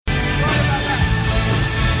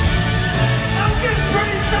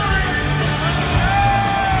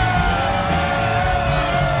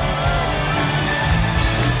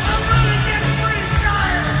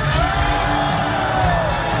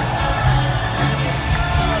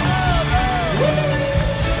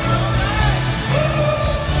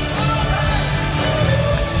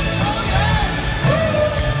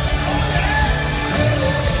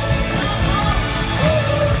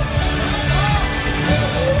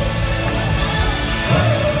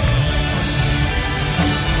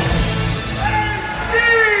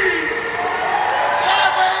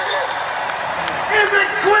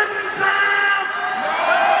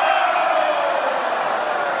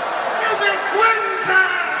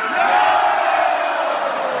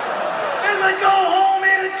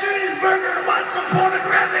Some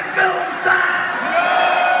pornographic films time!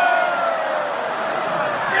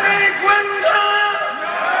 It ain't Quentin time!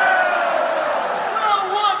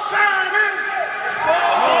 Well, what time is it?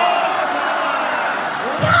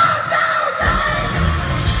 One, two, three!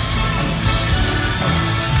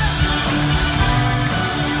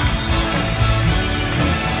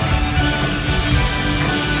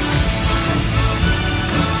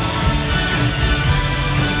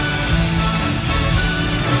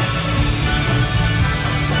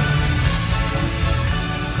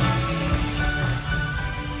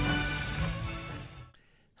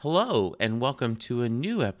 Hello, and welcome to a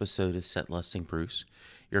new episode of Set Lusting Bruce,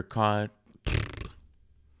 your podcast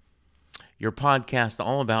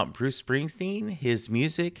all about Bruce Springsteen, his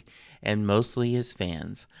music, and mostly his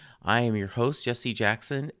fans. I am your host, Jesse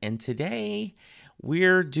Jackson, and today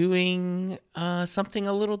we're doing something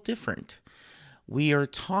a little different. We are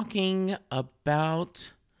talking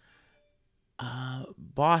about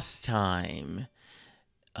Boss Time.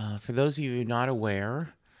 For those of you not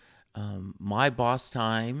aware, My Boss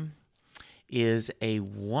Time is a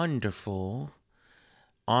wonderful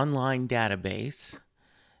online database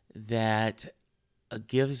that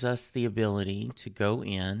gives us the ability to go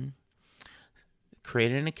in,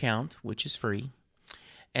 create an account, which is free,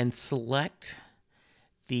 and select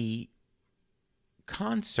the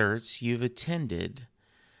concerts you've attended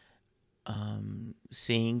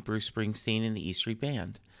seeing Bruce Springsteen and the E Street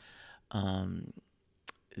Band.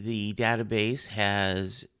 The database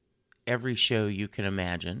has every show you can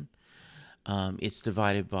imagine. It's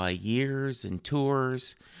divided by years and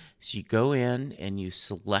tours. So you go in and you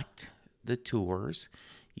select the tours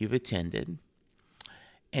you've attended.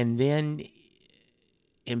 And then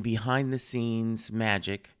in behind the scenes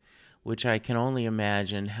magic, which I can only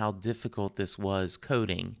imagine how difficult this was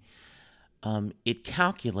coding, it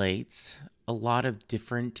calculates a lot of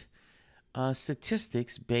different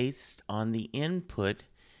statistics based on the input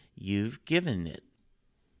you've given it.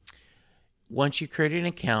 Once you create an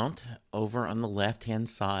account, over on the left-hand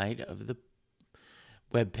side of the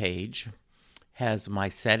web page has my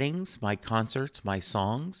settings, my concerts, my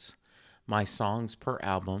songs per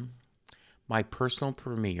album, my personal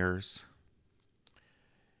premieres,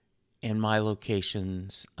 and my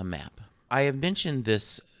locations, a map. I have mentioned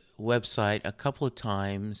this website a couple of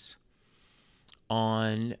times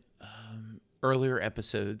on earlier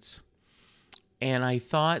episodes. And I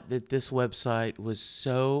thought that this website was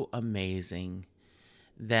so amazing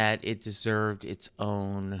that it deserved its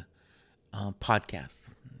own podcast.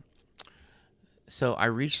 So I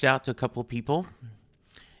reached out to a couple of people,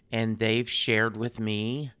 and they've shared with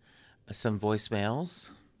me some voicemails.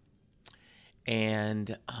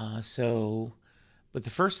 And but the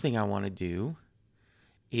first thing I want to do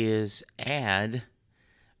is add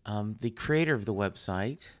the creator of the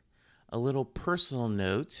website a little personal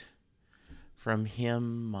note from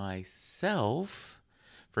himself.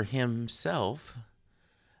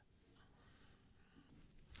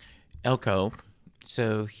 Elko.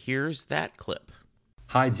 So here's that clip.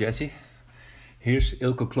 Hi Jesse, here's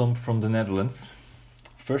Ilko Klomp from the Netherlands.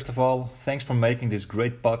 First of all, thanks for making this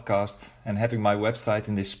great podcast and having my website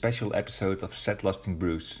in this special episode of Set Lusting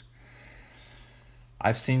Bruce.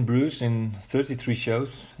 I've seen Bruce in 33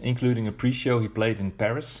 shows, including a pre-show he played in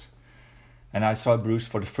Paris. And I saw Bruce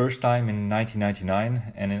for the first time in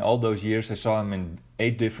 1999, and in all those years I saw him in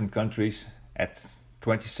 8 different countries at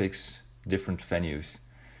 26 different venues.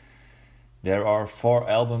 There are 4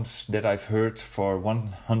 albums that I've heard for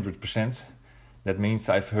 100%. That means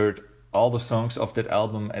I've heard all the songs of that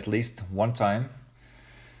album at least one time.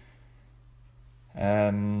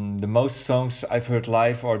 The most songs I've heard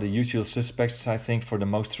live are The Usual Suspects, I think, for the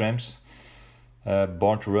most Tramps.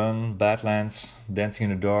 Born to Run, Badlands, Dancing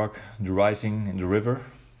in the Dark, The Rising in the River.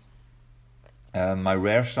 My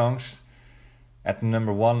rare songs, at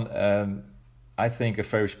number 1, I think a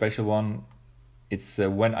very special one, it's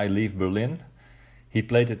When I Leave Berlin. He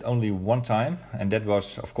played it only one time, and that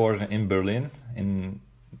was, of course, in Berlin in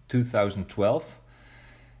 2012.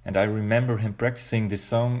 And I remember him practicing this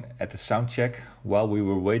song at the sound check while we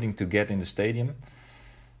were waiting to get in the stadium.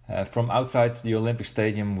 From outside the Olympic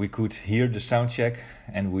Stadium, we could hear the sound check,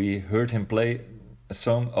 and we heard him play a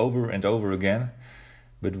song over and over again,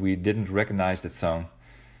 but we didn't recognize that song.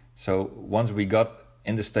 So once we got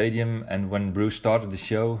in the stadium, and when Bruce started the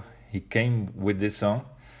show, he came with this song,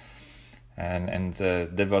 and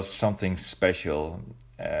that was something special,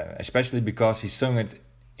 especially because he sung it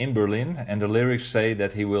in Berlin, and the lyrics say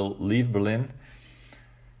that he will leave Berlin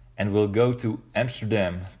and will go to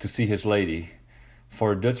Amsterdam to see his lady.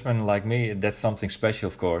 For a Dutchman like me, that's something special,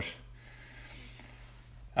 of course.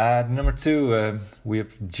 At number 2, we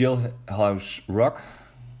have Jailhouse Rock,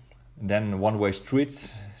 then One Way Street,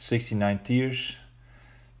 69 Tears,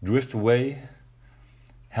 Drift Away,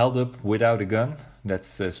 Held Up Without a Gun,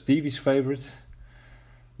 that's Stevie's favorite,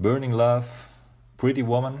 Burning Love, Pretty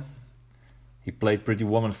Woman. He played Pretty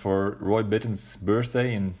Woman for Roy Bittan's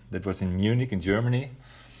birthday, and that was in Munich in Germany.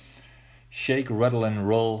 Shake, Rattle and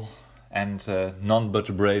Roll, and None But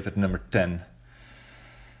the Brave at number 10.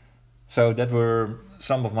 So that were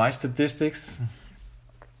some of my statistics.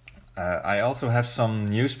 I also have some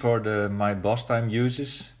news for my Boss Time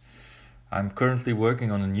users. I'm currently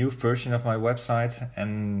working on a new version of my website,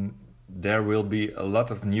 and there will be a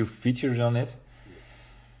lot of new features on it.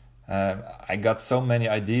 I got so many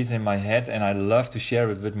ideas in my head, and I love to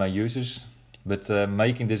share it with my users. But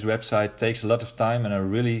making this website takes a lot of time, and I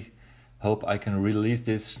really hope I can release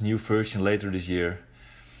this new version later this year.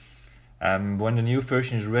 When the new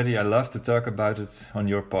version is ready, I love to talk about it on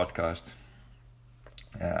your podcast.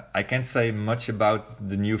 I can't say much about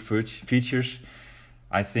the new features.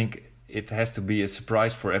 I think it has to be a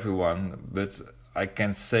surprise for everyone, but I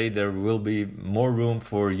can say there will be more room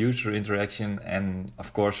for user interaction and,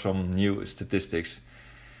 of course, some new statistics.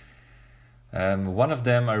 One of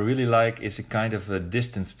them I really like is a kind of a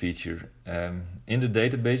distance feature. In the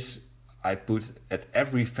database, I put at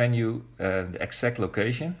every venue the exact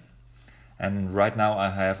location. And right now I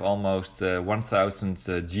have almost 1,000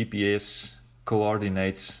 GPS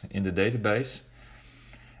coordinates in the database.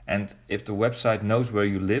 And if the website knows where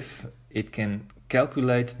you live, it can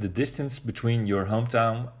calculate the distance between your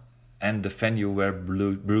hometown and the venue where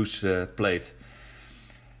Bruce played.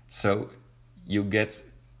 So you get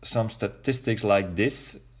some statistics like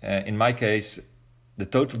this. In my case, the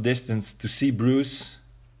total distance to see Bruce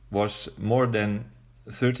was more than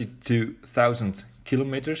 32,000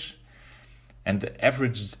 kilometers. And the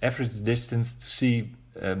average distance to see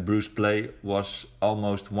Bruce play was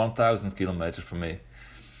almost 1,000 kilometers for me.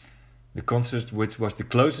 The concert, which was the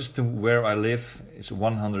closest to where I live, is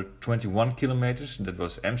 121 kilometers. That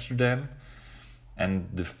was Amsterdam. And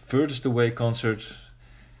the furthest away concert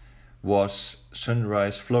was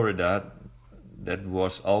Sunrise, Florida. That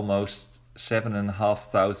was almost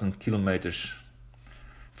 7,500 kilometers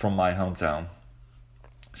from my hometown.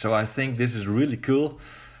 So I think this is really cool.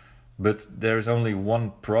 But there's only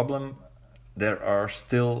one problem. There are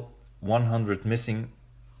still 100 missing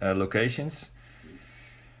locations.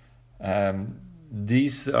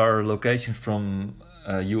 These are locations from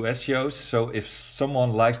US shows. So if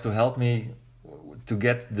someone likes to help me to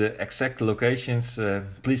get the exact locations,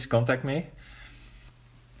 please contact me.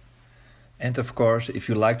 And of course, if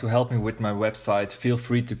you like to help me with my website, feel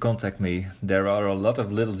free to contact me. There are a lot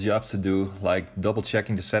of little jobs to do, like double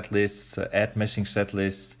checking the set lists, add missing set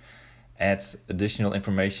lists, add additional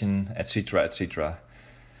information, etc., etc.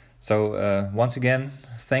 So once again,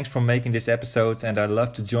 thanks for making this episode, and I'd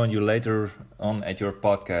love to join you later on at your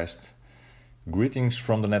podcast. Greetings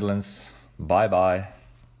from the Netherlands. Bye-bye.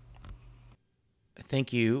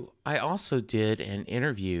 Thank you. I also did an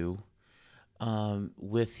interview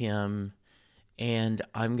with him, and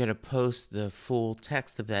I'm going to post the full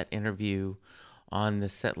text of that interview on the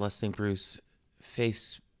Set Listing Bruce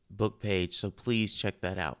Facebook page, so please check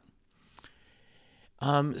that out.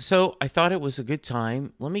 So I thought it was a good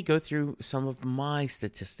time. Let me go through some of my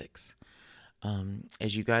statistics.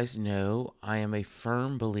 As you guys know, I am a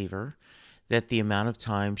firm believer that the amount of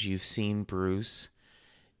times you've seen Bruce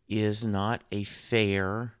is not a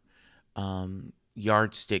fair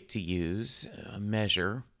yardstick to use, a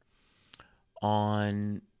measure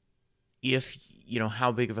on if, you know,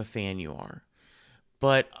 how big of a fan you are.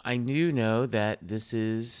 But I do know that this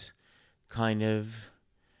is kind of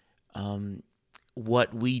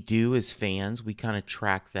what we do as fans. We kind of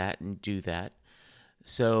track that and do that.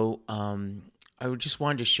 So I just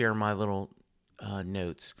wanted to share my little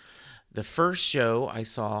notes. The first show I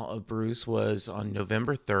saw of Bruce was on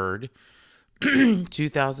November 3rd,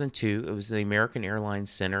 2002. It was the American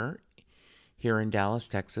Airlines Center here in Dallas,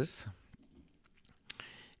 Texas.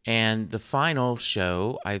 And the final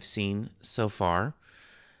show I've seen so far,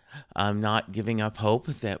 I'm not giving up hope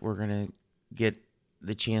that we're going to get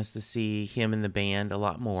the chance to see him and the band a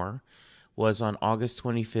lot more, was on August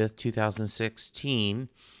 25th, 2016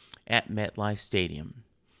 at MetLife Stadium.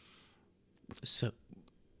 So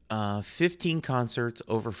 15 concerts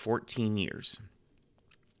over 14 years.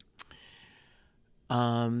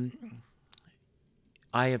 I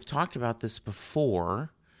have talked about this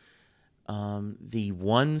before. The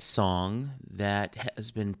one song that has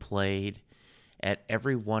been played at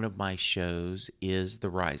every one of my shows is The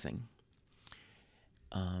Rising.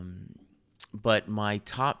 But my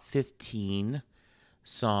top 15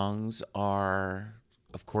 songs are,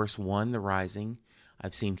 of course, one, The Rising.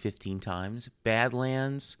 I've seen 15 times.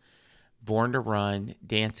 Badlands, Born to Run,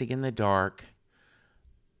 Dancing in the Dark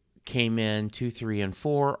came in 2, 3, and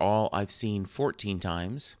 4. All I've seen 14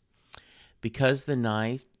 times. Because the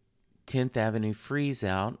Night, 10th Avenue Freeze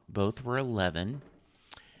Out, both were 11.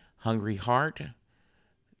 Hungry Heart,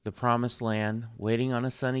 The Promised Land, Waiting on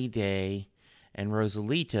a Sunny Day, and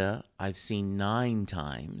Rosalita, I've seen 9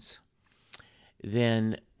 times.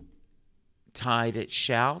 Then tied at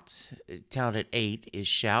 8 is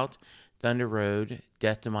Shout, Thunder Road,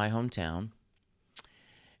 Death to My Hometown.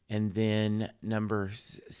 And then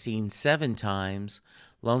seen 7 times,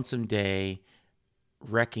 Lonesome Day,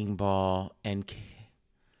 Wrecking Ball, and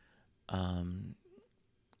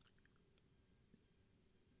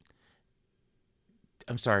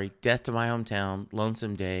Death to My Hometown,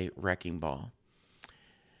 Lonesome Day, Wrecking Ball.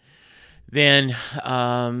 Then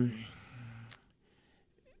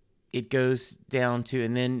it goes down to,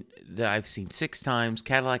 and then I've seen 6 times,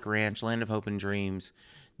 Cadillac Ranch, Land of Hope and Dreams,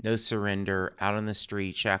 No Surrender, Out on the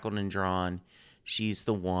Street, Shackled and Drawn, She's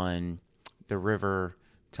the One, The River,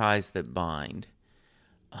 Ties That Bind.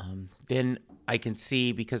 Then I can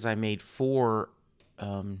see, because I made 4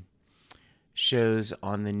 shows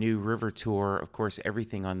on the new River Tour, of course,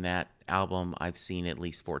 everything on that album I've seen at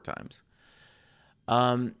least 4 times.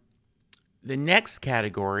 The next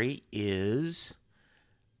category is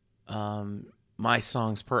my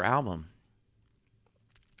songs per album.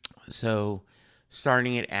 So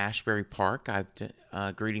starting at Ashbury Park,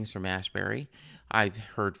 Greetings from Ashbury. I've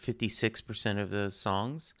heard 56% of those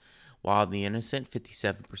songs. Wild and the Innocent,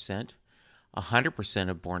 57%. 100%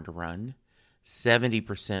 of Born to Run.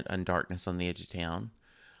 70% on Darkness on the Edge of Town.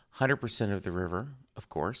 100% of The River, of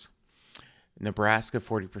course. Nebraska,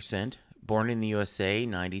 40%. Born in the USA,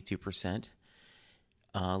 92%.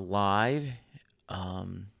 Live,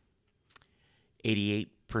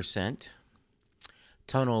 88%.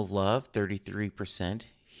 Tunnel of Love, 33%.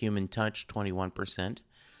 Human Touch, 21%.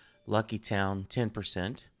 Lucky Town,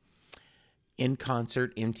 10%. In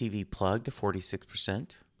Concert, MTV Plugged,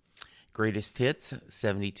 46%. Greatest Hits,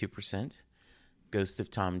 72%. Ghost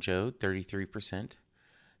of Tom Joad, 33%.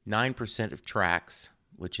 9% of Tracks,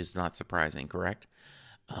 which is not surprising, correct?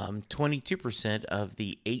 22% of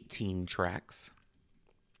the 18 tracks.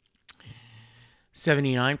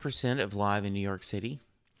 79% of Live in New York City.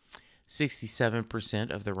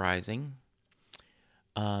 67% of The Rising.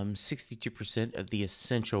 62% of The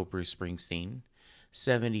Essential Bruce Springsteen.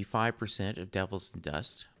 75% of Devils and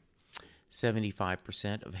Dust.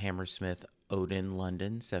 75% of Hammersmith Odeon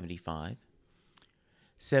London, 75.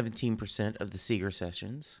 17% of the Seeger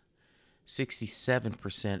Sessions.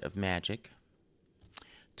 67% of Magic.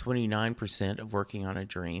 29% of Working on a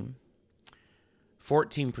Dream.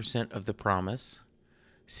 14% of The Promise.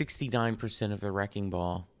 69% of The Wrecking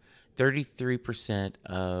Ball. 33%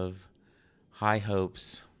 of High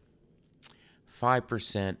Hopes.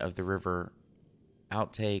 5% of The River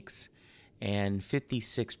Outtakes, and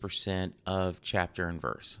 56% of Chapter and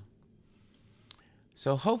Verse.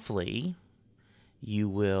 So hopefully you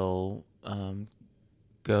will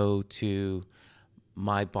go to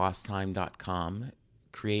myBossTime.com,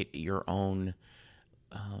 create your own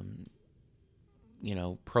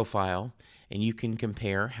profile, and you can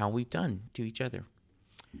compare how we've done to each other.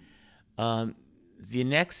 The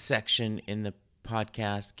next section in the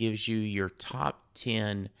podcast gives you your top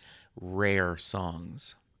 10 rare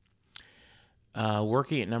songs.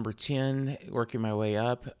 Working at number 10, working my way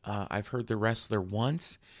up, I've heard The Wrestler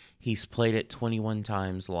once. He's played it 21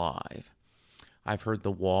 times live. I've heard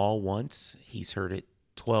The Wall once. He's heard it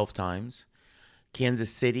 12 times.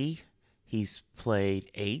 Kansas City, he's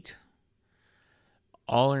played 8.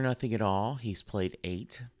 All or Nothing at All, he's played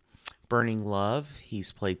 8. Burning Love,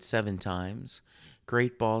 he's played 7 times.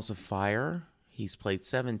 Great Balls of Fire, he's played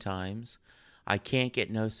 7 times. I Can't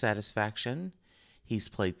Get No Satisfaction, he's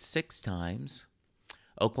played 6 times.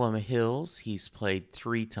 Oklahoma Hills, he's played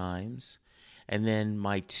 3 times. And then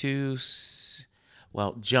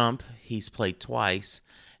Jump, he's played twice.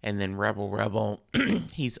 And then Rebel Rebel,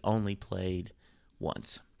 he's only played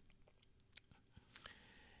once.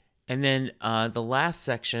 And then the last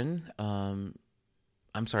section, the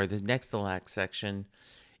next to last section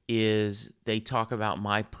is they talk about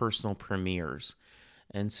my personal premieres.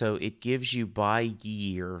 And so it gives you by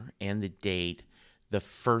year and the date the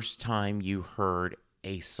first time you heard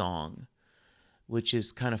a song, which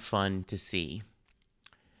is kind of fun to see.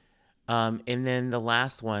 And then the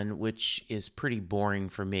last one, which is pretty boring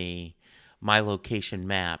for me, My Location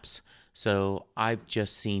Maps. So I've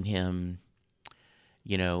just seen him,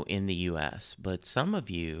 in the U.S., but some of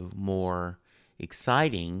you more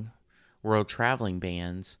exciting world traveling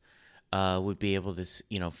bands would be able to,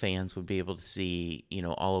 fans would be able to see,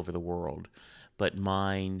 all over the world. But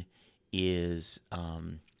mine is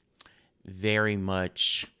very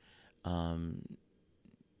much,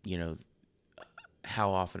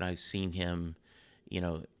 how often I've seen him,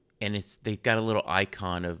 and they've got a little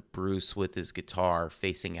icon of Bruce with his guitar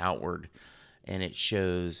facing outward, and it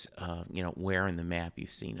shows, where in the map you've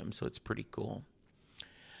seen him. So it's pretty cool.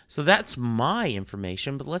 So that's my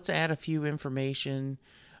information, but let's add a few information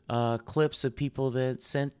clips of people that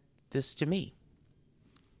sent this to me.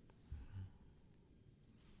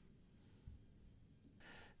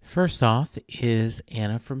 First off is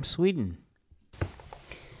Anna from Sweden.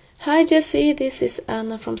 Hi Jesse, this is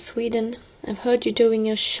Anna from Sweden. I've heard you doing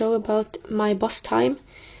a show about my boss time,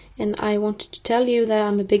 and I wanted to tell you that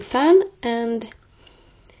I'm a big fan, and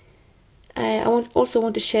I also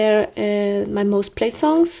want to share my most played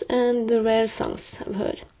songs and the rare songs I've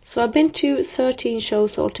heard. So I've been to 13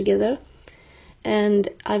 shows altogether, and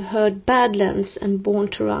I've heard Badlands and Born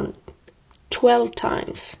to Run 12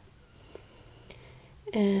 times.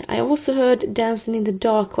 I also heard Dancing in the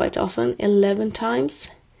Dark quite often, 11 times,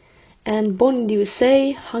 and Born in the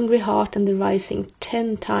USA, Hungry Heart and The Rising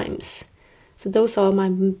 10 times. So those are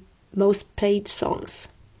my most played songs.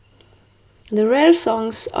 And the rare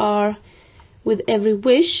songs are With Every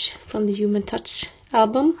Wish from the Human Touch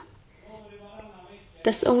album.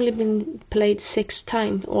 That's only been played 6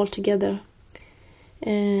 times altogether.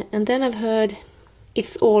 And then I've heard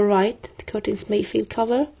It's All Right, the Curtis Mayfield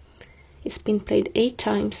cover. It's been played 8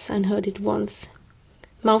 times and heard it once.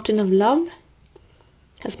 Mountain of Love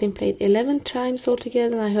has been played 11 times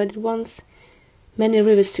altogether and I heard it once. Many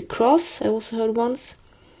Rivers to Cross I also heard once.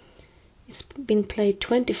 It's been played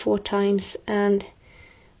 24 times, and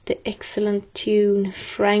the excellent tune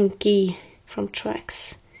Frankie from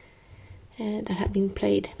Tracks that had been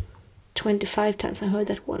played 25 times. I heard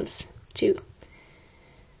that once too.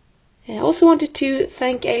 I also wanted to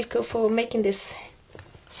thank Elko for making this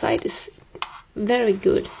site. Is very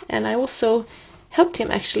good, and I also helped him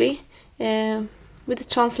actually with the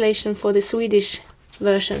translation for the Swedish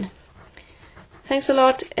version. Thanks a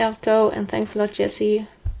lot Elko, and thanks a lot Jesse.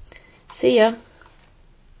 See ya.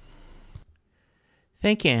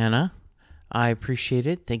 Thank you, Anna. I appreciate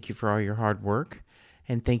it. Thank you for all your hard work,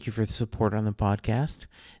 and thank you for the support on the podcast.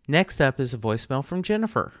 Next up is a voicemail from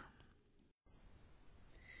Jennifer.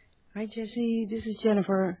 Hi Jesse, this is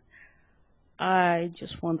Jennifer. I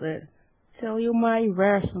just want to tell you my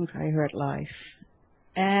rare songs I heard live.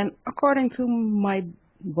 And according to my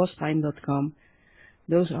bosstime.com,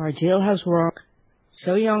 those are Jailhouse Rock,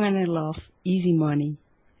 So Young and in Love, Easy Money,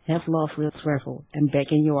 Have Love Will Travel, and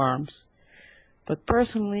Back in Your Arms. But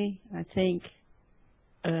personally, I think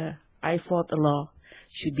I Fought the Law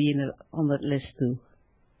should be on that list too.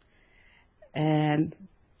 And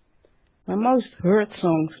my most heard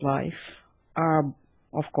songs live are,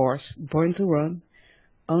 of course, Born to Run.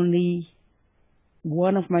 Only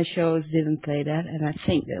one of my shows didn't play that, and I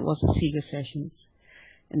think that was the Sega Sessions.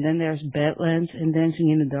 And then there's Badlands and Dancing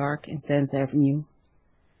in the Dark and 10th Avenue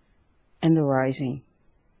and The Rising.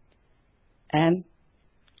 And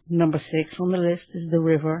number 6 on the list is The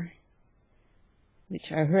River,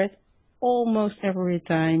 which I heard almost every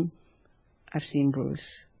time I've seen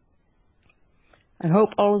Bruce. I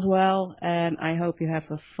hope all is well, and I hope you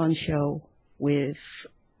have a fun show with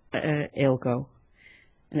Elko.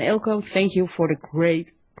 And Elko, thank you for the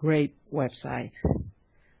great website.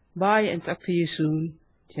 Bye, and talk to you soon,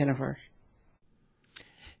 Jennifer.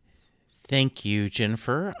 Thank you,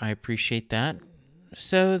 Jennifer. I appreciate that.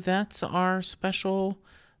 So that's our special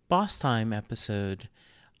Boss Time episode.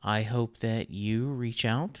 I hope that you reach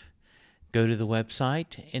out, go to the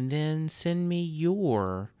website, and then send me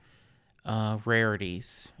your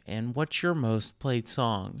rarities and what's your most played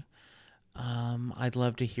song. I'd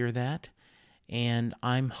love to hear that, and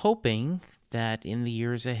I'm hoping that in the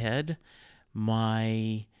years ahead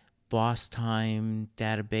my Boss Time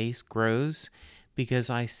database grows, because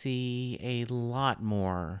I see a lot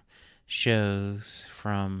more shows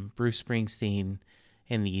from Bruce Springsteen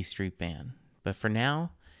and the E Street Band. But for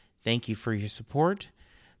now, thank you for your support.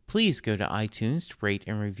 Please go to iTunes to rate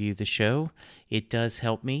and review the show. It does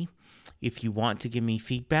help me. If you want to give me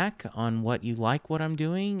feedback on what you like what I'm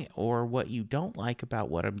or what you don't like about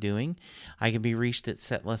what I'm doing, I can be reached at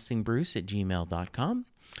setlistingbruce@gmail.com.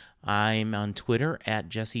 I'm on Twitter at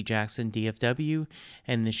JesseJacksonDFW,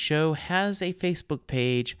 and the show has a Facebook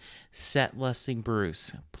page, Set Listing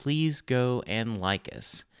Bruce. Please go and like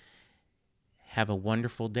us. Have a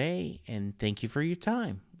wonderful day, and thank you for your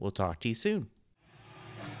time. We'll talk to you soon.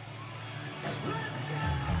 Let's go!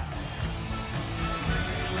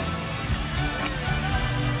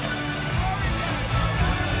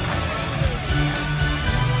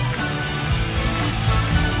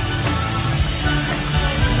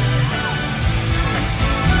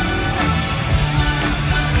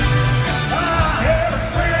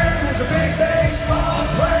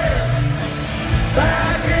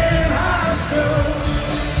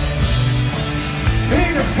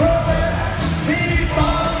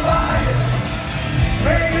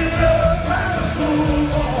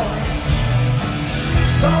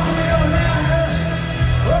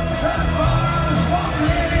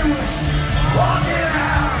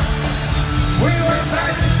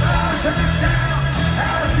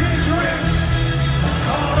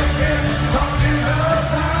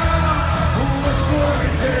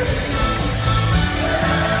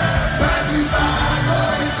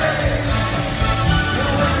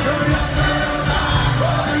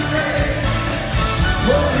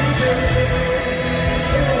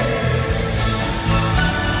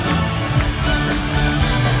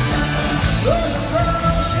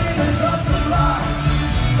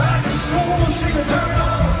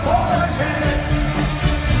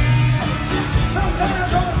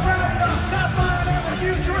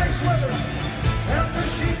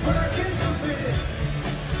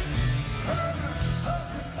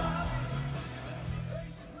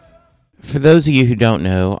 For those of you who don't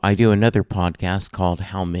know, I do another podcast called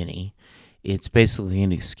How Many. It's basically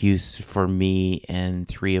an excuse for me and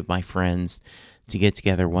 3 of my friends to get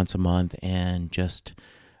together once a month and just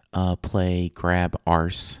play grab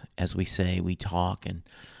arse, as we say. We talk, and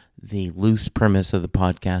the loose premise of the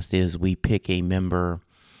podcast is we pick a member,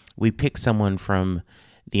 we pick someone from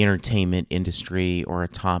the entertainment industry or a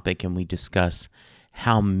topic, and we discuss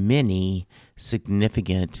how many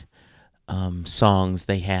significant songs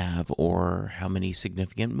they have, or how many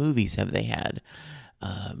significant movies have they had.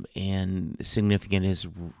 And significant is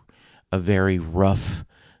a very rough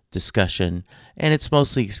discussion, and it's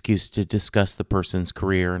mostly excuse to discuss the person's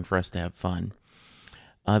career and for us to have fun.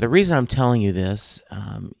 The reason I'm telling you this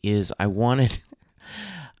is I wanted...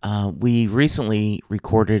 we recently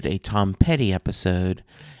recorded a Tom Petty episode,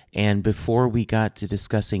 and before we got to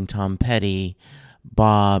discussing Tom Petty,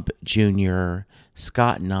 Bob Jr.,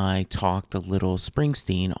 Scott, and I talked a little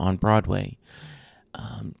Springsteen on Broadway.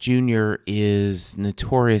 Jr. is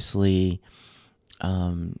notoriously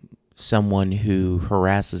someone who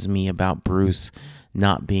harasses me about Bruce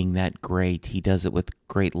not being that great. He does it with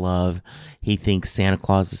great love. He thinks Santa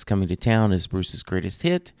Claus is Coming to Town is Bruce's greatest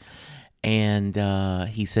hit. And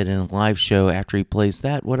he said in a live show after he plays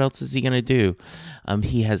that, what else is he going to do?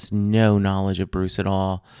 He has no knowledge of Bruce at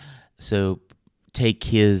all. So take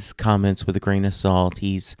his comments with a grain of salt.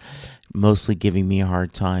 He's mostly giving me a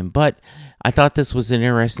hard time. But I thought this was an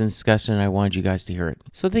interesting discussion, and I wanted you guys to hear it.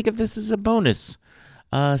 So think of this as a bonus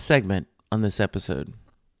segment on this episode.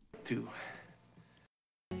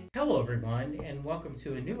 Hello, everyone, and welcome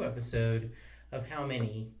to a new episode of How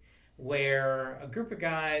Many, where a group of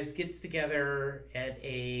guys gets together at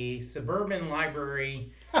a suburban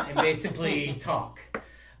library and basically talk.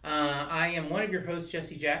 I am one of your hosts,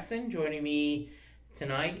 Jesse Jackson. Joining me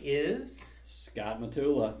tonight is... Scott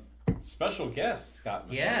Matula. Special guest, Scott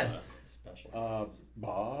Matula. Yes. Special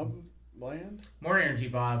Bob Bland. More energy,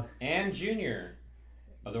 Bob. And Junior,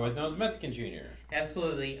 otherwise known as Mexican Junior.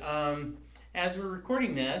 Absolutely. As we're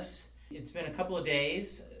recording this, it's been a couple of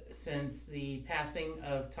days since the passing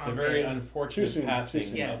of Tom The very Petty. unfortunate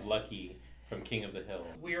passing Yes. of Lucky from King of the Hill.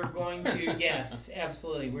 We are going to, yes,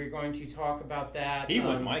 absolutely. We're going to talk about that. He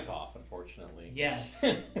went mic off, unfortunately. Yes.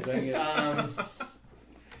 Dang it.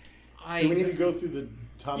 I, Do we need to go through the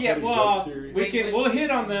Tom Petty joke series? we'll hit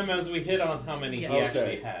on them as we hit on how many Yeah. he Okay.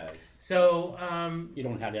 actually has. So, You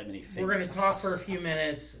don't have that many fingers. we're going to talk for a few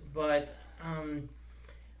minutes, but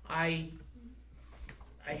I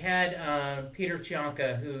had Peter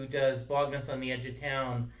Chianca, who does Blogness on the Edge of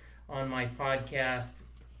Town, on my podcast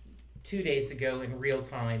 2 days ago in real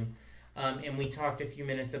time, and we talked a few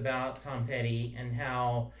minutes about Tom Petty and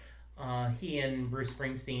how he and Bruce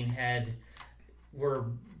Springsteen were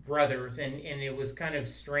brothers, and it was kind of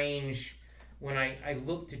strange when I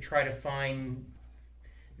looked to try to find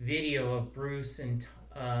video of Bruce and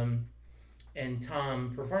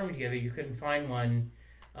Tom performing together. You couldn't find one.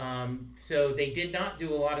 So they did not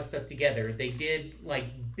do a lot of stuff together. They did like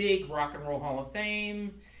big Rock and Roll Hall of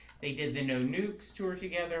Fame. They did the No Nukes tour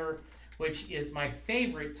together, which is my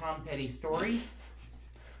favorite Tom Petty story.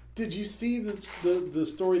 Did you see the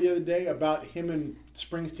story the other day about him and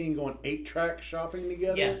Springsteen going 8-track shopping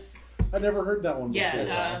together? Yes. I never heard that one before.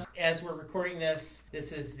 Yeah, as we're recording this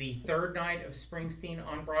is the third night of Springsteen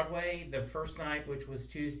on Broadway. The first night, which was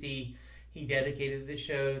Tuesday, he dedicated the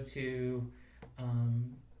show to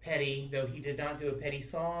Petty, though he did not do a Petty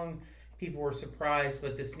song. People were surprised,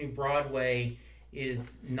 but this new Broadway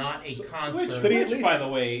is not a concert. Which, by the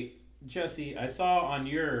way, Jesse, I saw on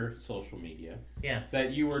your social media Yes.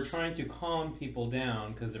 that you were trying to calm people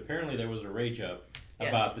down because apparently there was a rage up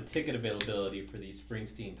about the ticket availability for these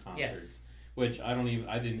Springsteen concerts. Yes. Which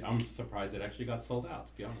I'm surprised it actually got sold out,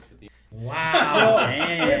 to be honest with you. Wow.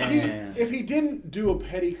 Damn. If he didn't do a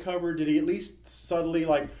Petty cover, did he at least subtly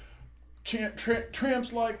like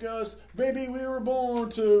tramps like us, baby, we were born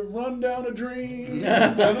to run down a dream?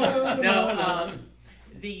 No,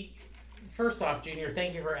 first off, Junior,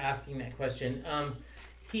 thank you for asking that question.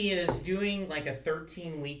 He is doing like a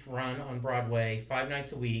 13-week run on Broadway, 5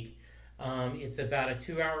 nights a week. It's about a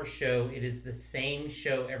 2-hour show. It is the same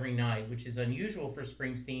show every night, which is unusual for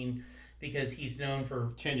Springsteen because he's known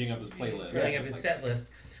for Changing up his playlist. filling up his set list.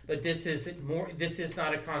 But this is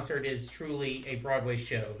not a concert. It is truly a Broadway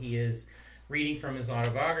show. He is reading from his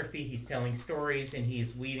autobiography. He's telling stories, and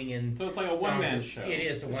he's weaving in. So it's like a one-man show. It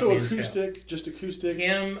is a one-man So show. acoustic, just acoustic.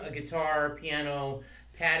 Him, a guitar, piano.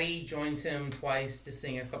 Patty joins him twice to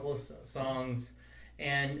sing a couple of songs,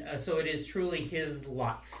 and so it is truly his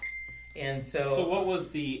life. And So what was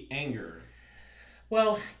the anger?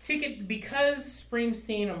 well, because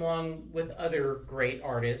Springsteen, along with other great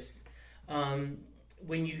artists,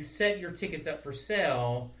 when you set your tickets up for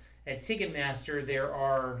sale at Ticketmaster, there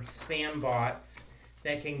are spam bots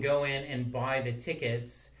that can go in and buy the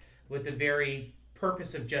tickets with the very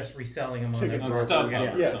purpose of just reselling them Ticket on broker,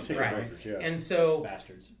 StubHub. yeah, something. ticket Right. brokers, yeah. And so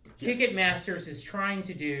Bastards. Ticketmaster is trying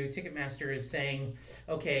to do. Ticketmaster is saying,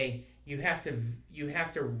 okay, you have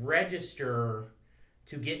to register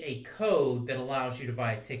to get a code that allows you to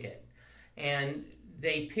buy a ticket, and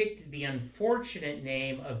they picked the unfortunate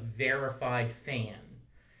name of verified fan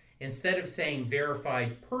instead of saying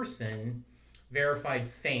verified person, verified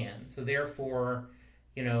fan. So therefore,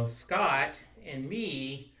 Scott and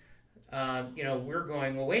me, we're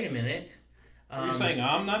going, well, wait a minute. You're saying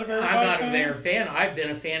I'm not a verified I'm not fan? a verified fan. I've been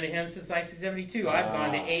a fan of him since IC72. I've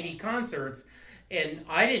gone to 80 concerts, and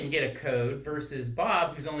I didn't get a code versus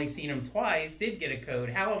Bob, who's only seen him twice, did get a code.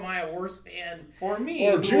 How am I a worse fan? Or me,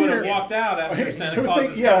 Or who Junior. would have walked out after Santa Who Claus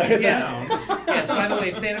think- is yeah, coming that's- down. Yes, by the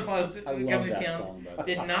way, Santa Claus I love Coming to that Town song, but-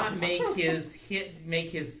 did not make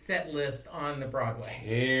his set list on the Broadway.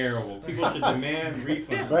 Terrible. People should demand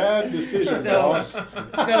refunds. Bad decision, So- boss.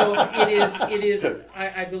 So it is.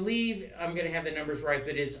 I believe I'm going to have the numbers right,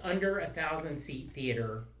 but it's under 1,000 seat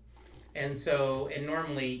theater, and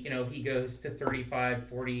normally he goes to 35,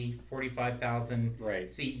 40, 45,000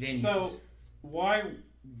 Right. seat venues. So, why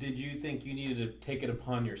did you think you needed to take it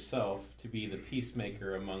upon yourself to be the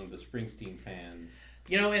peacemaker among the Springsteen fans?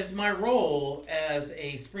 as my role as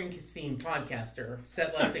a Springsteen podcaster,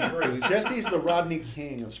 set less than Bruce. Jesse's the Rodney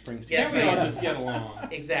King of Springsteen. Yes, Can't we all I am. just get along?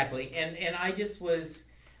 Exactly, and I just was,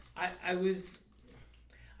 I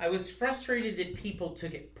was frustrated that people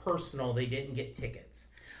took it personal. They didn't get tickets.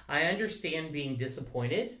 I understand being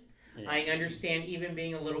disappointed. Yeah. I understand even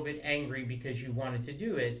being a little bit angry because you wanted to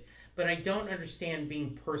do it, but I don't understand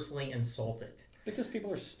being personally insulted. Because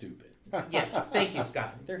people are stupid. Yes, thank you,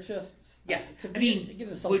 Scott. They're just Yeah, To I be, mean, get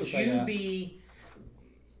insulted would by you that. be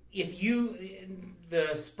if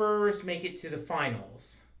the Spurs make it to the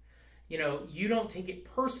finals? You don't take it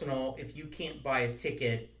personal if you can't buy a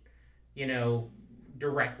ticket,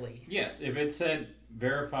 directly. Yes, if it said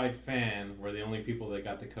verified fan were the only people that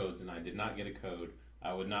got the codes and I did not get a code,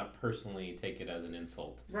 I would not personally take it as an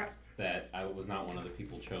insult Right. that I was not one of the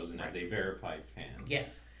people chosen as a verified fan.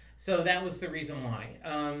 Yes. So that was the reason why.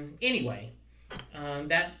 Anyway,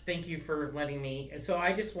 thank you for letting me. So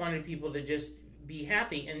I just wanted people to just be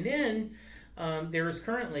happy. And then there is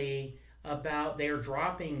currently they're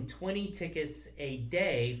dropping 20 tickets a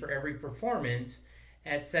day for every performance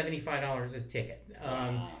at $75 a ticket.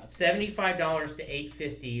 $75 to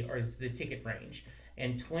 $850 is the ticket range,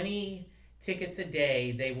 and 20 tickets a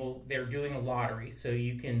day. They're doing a lottery, so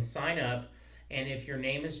you can sign up. And if your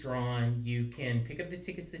name is drawn, you can pick up the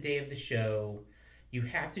tickets the day of the show. You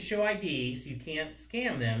have to show ID, so you can't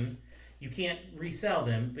scam them. You can't resell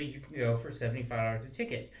them, but you can go for $75 a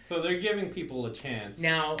ticket. So they're giving people a chance.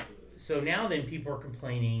 Now then people are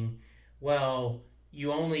complaining, well,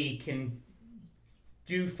 you only can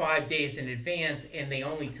do 5 days in advance, and they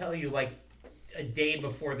only tell you like a day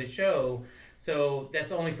before the show. So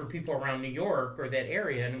that's only for people around New York or that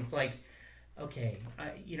area. And it's like, okay,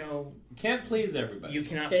 Can't please everybody. you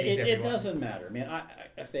cannot please It everyone. doesn't matter, man.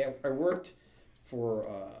 I worked for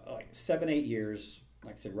like 7-8 years,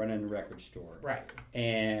 like I said, running a record store. Right.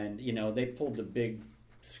 And, they pulled the big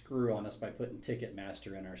screw on us by putting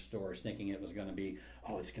Ticketmaster in our stores, thinking it was going to be,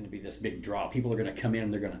 it's going to be this big draw. People are going to come in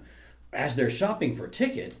and they're going to, as they're shopping for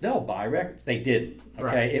tickets, they'll buy records. They didn't. Okay.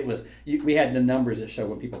 Right. It was, we had the numbers that show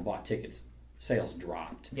when people bought tickets, sales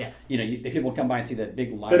dropped. Yeah. The people come by and see that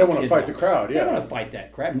big line. They don't of want to kids fight on the it. crowd, They yeah. don't want to fight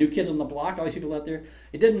that crap. New Kids on the Block, all these people out there.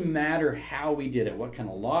 It didn't matter how we did it, what kind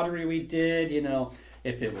of lottery we did,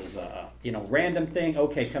 if it was random thing,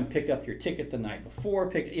 okay, come pick up your ticket the night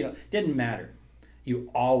before, didn't matter.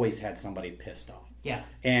 You always had somebody pissed off. Yeah.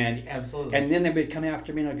 And Absolutely. And then they would come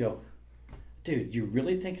after me and I'd go, dude, you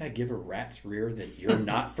really think I give a rat's rear that you're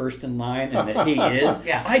not first in line and that he is?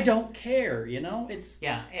 Yeah. I don't care, it's...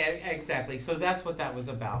 Yeah, exactly. So that's what that was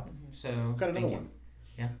about. So Got another thank you. one.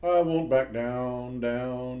 Yeah. I won't back down,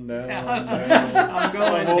 down, down, down. I'm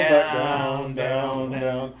going I won't back down,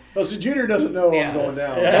 down. Well, so Junior doesn't know Yeah. I'm going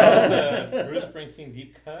down. That was a Bruce Springsteen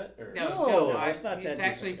deep cut? Or? No, No, it's not that it's deep.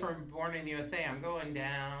 actually from Born in the USA. I'm going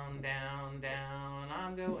down, down, down. I'm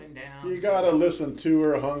I'm going down. You gotta listen to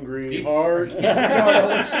her, Hungry Heart. You gotta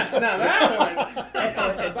listen to Now that one.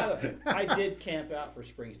 And by the way, I did camp out for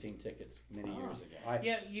Springsteen tickets many years ago.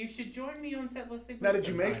 Yeah, you should join me on Set Listing. Now, did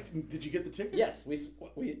you get the ticket? Yes,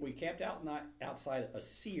 we camped out outside a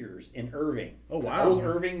Sears in Irving. Oh, wow. Old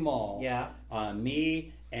Irving Mall. Yeah.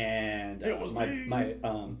 Me and It was me.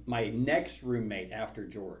 my next roommate after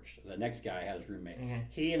George, the next guy I had his roommate.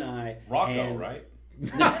 He and I. Rocco, and, right?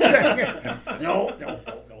 No.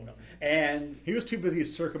 And He was too busy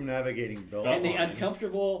circumnavigating Belmont. and the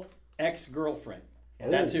uncomfortable ex-girlfriend.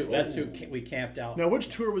 That's who we camped out. Now, which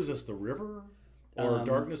tour was this? The River or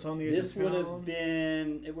Darkness on the Edge This of would Town?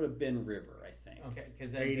 have been River, I think. Okay,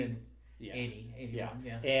 because that 80. been Yeah. 80, 81,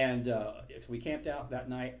 Yeah. yeah. And so we camped out that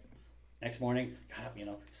night. Next morning, got up,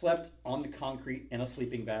 slept on the concrete in a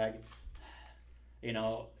sleeping bag. Me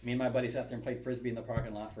and my buddy sat there and played Frisbee in the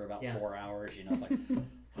parking lot for about 4 hours. It's like,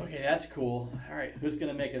 okay, that's cool. All right, who's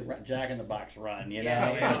going to make a Jack in the Box run,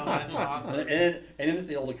 Yeah, that's awesome. And then it's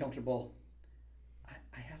the old uncomfortable,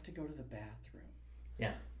 I have to go to the bathroom.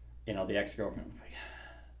 Yeah. The ex-girlfriend, like,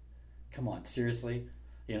 come on, seriously?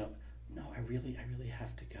 No, I really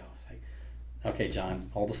have to go. It's like, okay, John,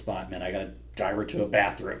 hold the spot, man. I got to drive her to a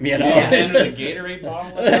bathroom, Yeah, and the Gatorade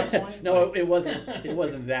bottle at that point? No, it wasn't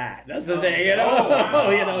that. That's the thing, wow.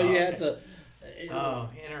 you had to.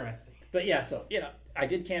 Interesting. But yeah, so, I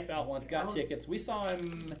did camp out once, got tickets. We saw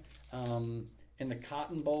him in the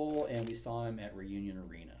Cotton Bowl, and we saw him at Reunion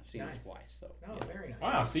Arena. I've seen him twice. So, Very nice.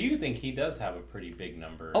 Wow, so you think he does have a pretty big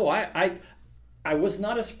number? Oh, I was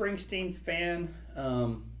not a Springsteen fan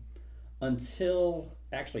until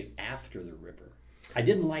actually after the River. I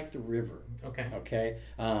didn't like the River. Okay.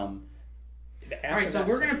 All right, so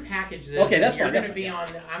we're going to package this. Okay, that's You're fine. going to be on.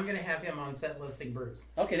 I'm going to have him on Set Listing Bruce.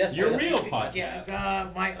 Okay, that's Your fine. real That's fine. podcast. Yeah,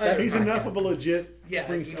 my other He's podcast. enough of a legit Yeah,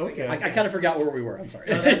 Springsteen. Okay. I kind of forgot where we were. I'm sorry.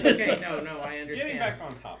 No, that's okay. No, I understand. Getting back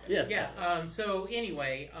on topic. Yes. Yeah. So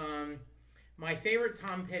anyway, my favorite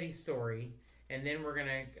Tom Petty story, and then we're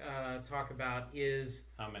gonna talk about is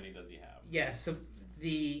How many does he have? yeah. So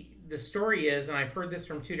the story is, and I've heard this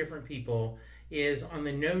from two different people, is on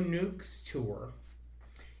the No Nukes tour,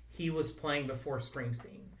 he was playing before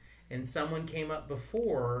Springsteen, and someone came up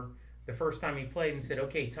before the first time he played and said,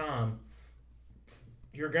 "Okay, Tom,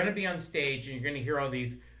 you're gonna be on stage and you're gonna hear all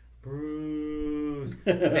these." Bruce.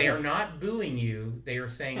 They are not booing you. They are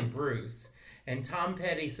saying Bruce. And Tom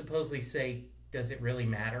Petty supposedly say, "Does it really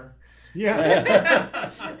matter?" Yeah.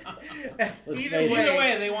 Either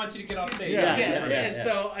way, they want you to get off stage. Yeah.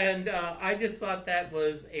 And I just thought that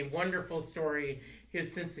was a wonderful story.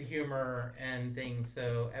 His sense of humor and things.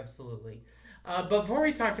 So absolutely. Before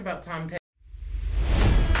we talked about Tom Petty.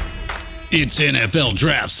 It's NFL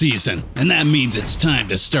draft season, and that means it's time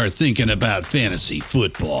to start thinking about fantasy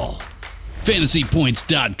football.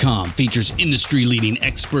 FantasyPoints.com features industry-leading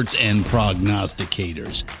experts and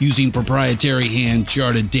prognosticators using proprietary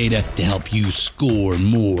hand-charted data to help you score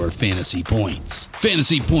more fantasy points.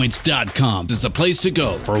 FantasyPoints.com is the place to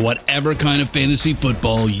go for whatever kind of fantasy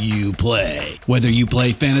football you play. Whether you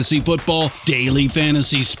play fantasy football, daily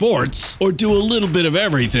fantasy sports, or do a little bit of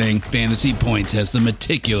everything, Fantasy Points has the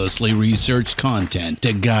meticulously researched content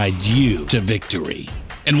to guide you to victory.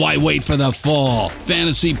 And why wait for the fall?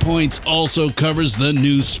 Fantasy Points also covers the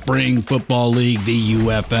new spring football league, the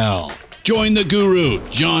UFL. Join the guru,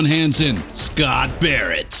 John Hansen, Scott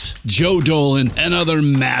Barrett, Joe Dolan, and other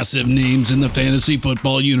massive names in the fantasy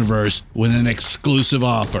football universe with an exclusive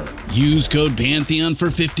offer. Use code Pantheon for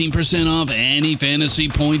 15% off any Fantasy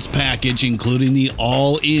Points package, including the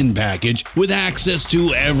all-in package with access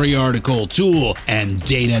to every article, tool, and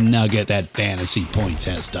data nugget that Fantasy Points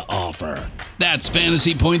has to offer. That's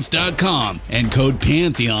FantasyPoints.com and code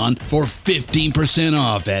Pantheon for 15%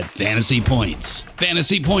 off at Fantasy Points.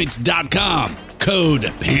 FantasyPoints.com,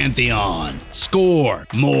 code Pantheon. Score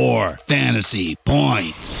more fantasy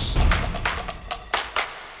points.